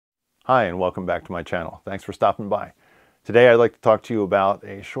Hi, and welcome back to my channel. Thanks for stopping by. Today I'd like to talk to you about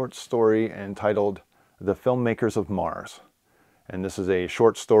a short story entitled The Filmmakers of Mars. And this is a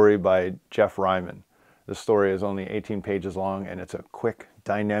short story by Geoff Ryman. This story is only 18 pages long, and it's a quick,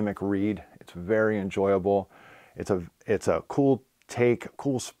 dynamic read. It's very enjoyable. It's a cool take,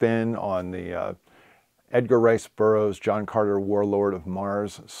 cool spin on the Edgar Rice Burroughs, John Carter, Warlord of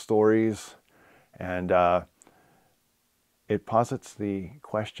Mars stories. And it posits the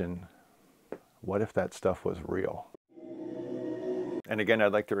question, what if that stuff was real? And again,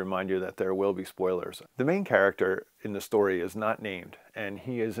 I'd like to remind you that there will be spoilers. The main character in the story is not named, and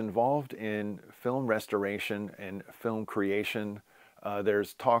he is involved in film restoration and film creation.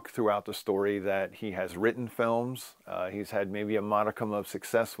 There's talk throughout the story that he has written films. He's had maybe a modicum of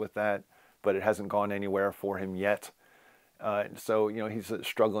success with that, but it hasn't gone anywhere for him yet. So, he's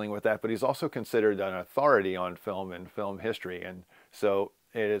struggling with that, but he's also considered an authority on film and film history. And so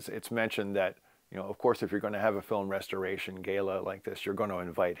it's mentioned that, of course, if you're going to have a film restoration gala like this, you're going to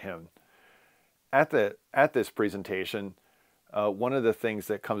invite him. At this presentation, one of the things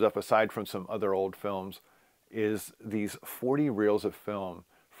that comes up, aside from some other old films, is these 40 reels of film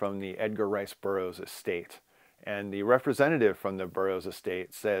from the Edgar Rice Burroughs estate. And the representative from the Burroughs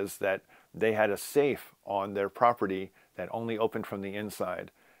estate says that they had a safe on their property that only opened from the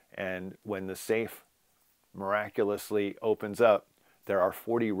inside. And when the safe miraculously opens up, there are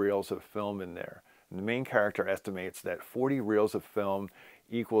 40 reels of film in there. And the main character estimates that 40 reels of film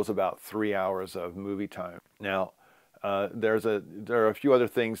equals about 3 hours of movie time. Now, there are a few other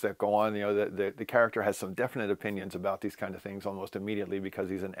things that go on. The character has some definite opinions about these kind of things almost immediately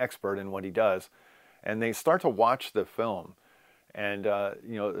because he's an expert in what he does. And they start to watch the film, and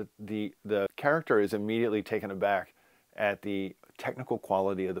the character is immediately taken aback at the technical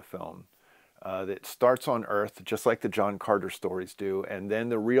quality of the film. That starts on Earth, just like the John Carter stories do, and then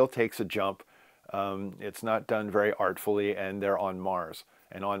the reel takes a jump. It's not done very artfully, and they're on Mars.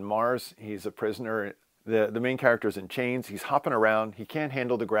 And on Mars, he's a prisoner. The main character's in chains. He's hopping around. He can't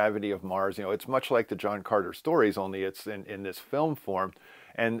handle the gravity of Mars. It's much like the John Carter stories, only it's in this film form.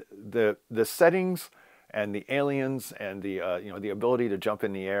 And the settings and the aliens and the the ability to jump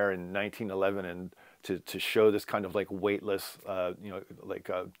in the air in 1911 and to show this kind of like weightless,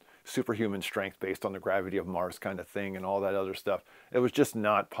 superhuman strength based on the gravity of Mars kind of thing and all that other stuff. It was just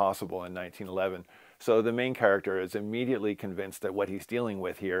not possible in 1911. So the main character is immediately convinced that what he's dealing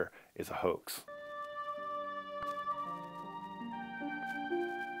with here is a hoax.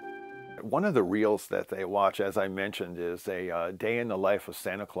 One of the reels that they watch, as I mentioned, is a day in the life of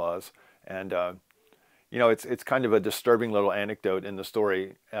Santa Claus. And it's kind of a disturbing little anecdote in the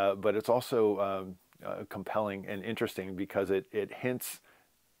story, but it's also compelling and interesting because it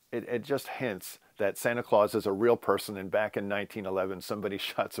just hints that Santa Claus is a real person. And back in 1911, somebody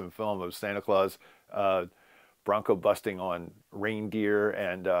shot some film of Santa Claus bronco busting on reindeer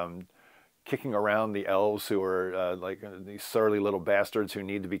and kicking around the elves who are these surly little bastards who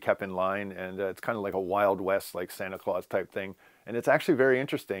need to be kept in line. And it's kind of like a Wild West, like Santa Claus type thing. And it's actually very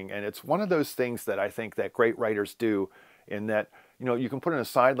interesting. And it's one of those things that I think that great writers do, in that, you can put an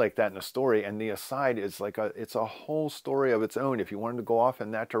aside like that in a story, and the aside is it's a whole story of its own. If you wanted to go off in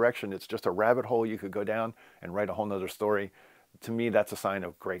that direction, it's just a rabbit hole you could go down and write a whole nother story. To me, that's a sign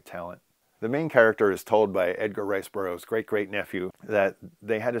of great talent. The main character is told by Edgar Rice Burroughs' great-great-nephew that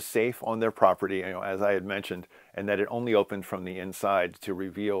they had a safe on their property, as I had mentioned, and that it only opened from the inside to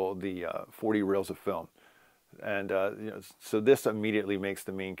reveal the 40 reels of film. And so this immediately makes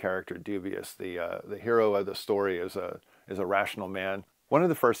the main character dubious. The hero of the story is a rational man. One of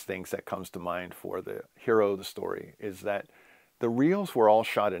the first things that comes to mind for the hero of the story is that the reels were all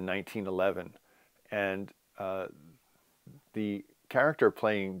shot in 1911, and the character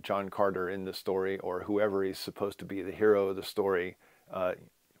playing John Carter in the story, or whoever he's supposed to be, the hero of the story,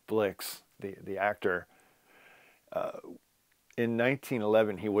 Blix, the actor, in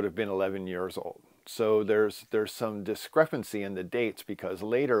 1911 he would have been 11 years old. So there's some discrepancy in the dates, because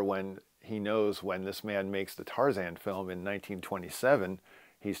later, when he knows when this man makes the Tarzan film in 1927,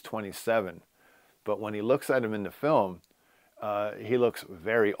 he's 27. But when he looks at him in the film, he looks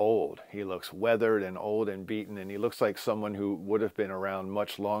very old. He looks weathered and old and beaten, and he looks like someone who would have been around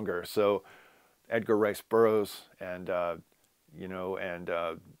much longer. So Edgar Rice Burroughs and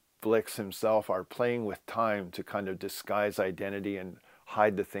Blix himself are playing with time to kind of disguise identity and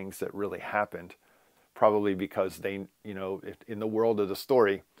hide the things that really happened. Probably because they, in the world of the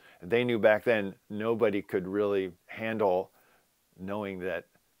story, they knew back then nobody could really handle knowing that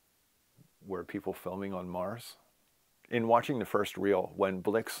were people filming on Mars. In watching the first reel, when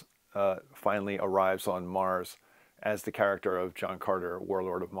Blix finally arrives on Mars as the character of John Carter,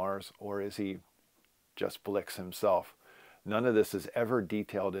 Warlord of Mars, or is he just Blix himself? None of this is ever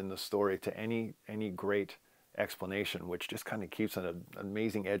detailed in the story to any great explanation, which just kind of keeps an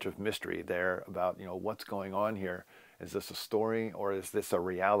amazing edge of mystery there about, you know, what's going on here. Is this a story or is this a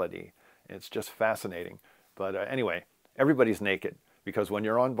reality? It's just fascinating. But anyway, everybody's naked because when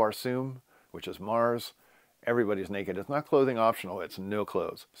you're on Barsoom, which is Mars, everybody's naked. It's not clothing optional, it's no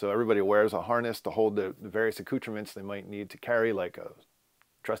clothes. So everybody wears a harness to hold the various accoutrements they might need to carry, like a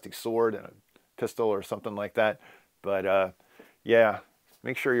trusty sword and a pistol or something like that. But yeah,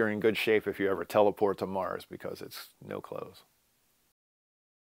 make sure you're in good shape if you ever teleport to Mars because it's no clothes.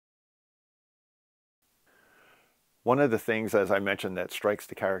 One of the things, as I mentioned, that strikes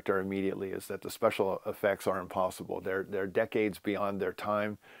the character immediately is that the special effects are impossible. They're decades beyond their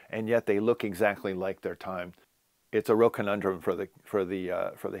time, and yet they look exactly like their time. It's a real conundrum for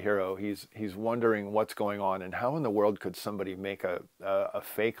the hero. He's wondering what's going on and how in the world could somebody make a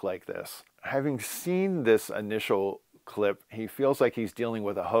fake like this. Having seen this initial clip, he feels like he's dealing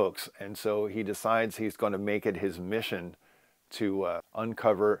with a hoax, and so he decides he's going to make it his mission to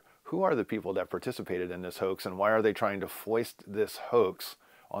uncover who are the people that participated in this hoax and why are they trying to foist this hoax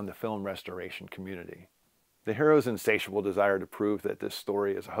on the film restoration community. The hero's insatiable desire to prove that this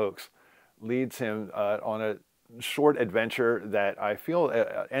story is a hoax leads him on a short adventure that I feel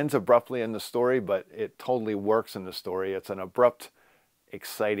ends abruptly in the story, but it totally works in the story. It's an abrupt,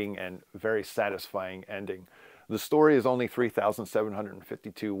 exciting, and very satisfying ending. The story is only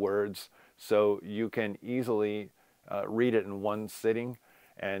 3,752 words, so you can easily read it in one sitting,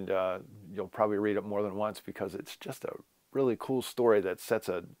 and you'll probably read it more than once because it's just a really cool story that sets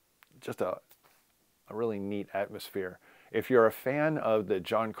just a really neat atmosphere. If you're a fan of the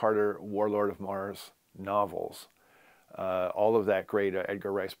John Carter Warlord of Mars novels, all of that great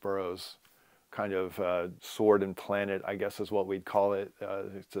Edgar Rice Burroughs kind of Sword and Planet, I guess is what we'd call it.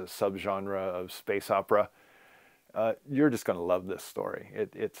 It's a subgenre of space opera. You're just going to love this story.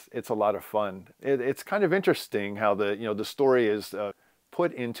 It's a lot of fun. It's kind of interesting how the story is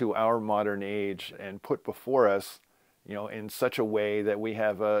put into our modern age and put before us, in such a way that we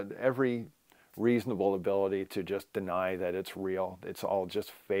have every reasonable ability to just deny that it's real. It's all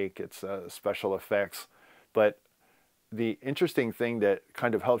just fake. It's special effects. But the interesting thing that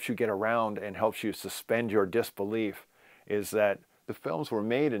kind of helps you get around and helps you suspend your disbelief is that the films were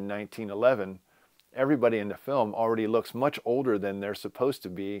made in 1911. Everybody in the film already looks much older than they're supposed to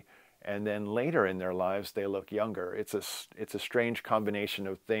be, and then later in their lives they look younger. It's a strange combination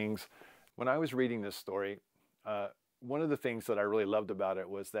of things. When I was reading this story, one of the things that I really loved about it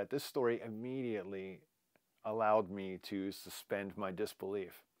was that this story immediately allowed me to suspend my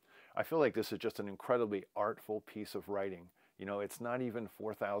disbelief. I feel like this is just an incredibly artful piece of writing. It's not even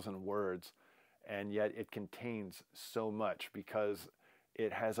 4,000 words, and yet it contains so much because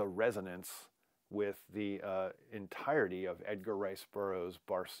it has a resonance with the entirety of Edgar Rice Burroughs'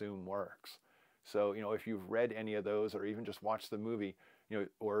 Barsoom works. So, if you've read any of those or even just watched the movie,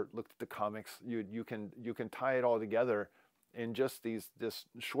 or looked at the comics, you can tie it all together in just this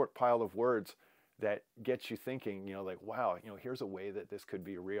short pile of words that gets you thinking, like, wow, here's a way that this could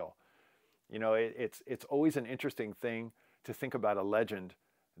be real. It's always an interesting thing to think about a legend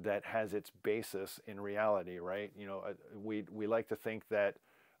that has its basis in reality, right? We like to think that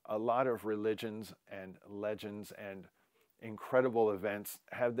a lot of religions and legends and incredible events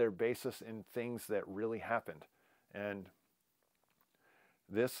have their basis in things that really happened. And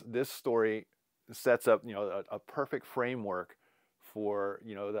this story sets up, a perfect framework for,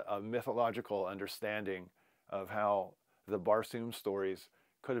 a mythological understanding of how the Barsoom stories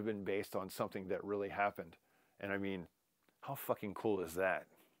could have been based on something that really happened. And I mean, how fucking cool is that?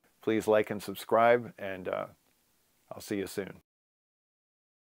 Please like and subscribe, and I'll see you soon.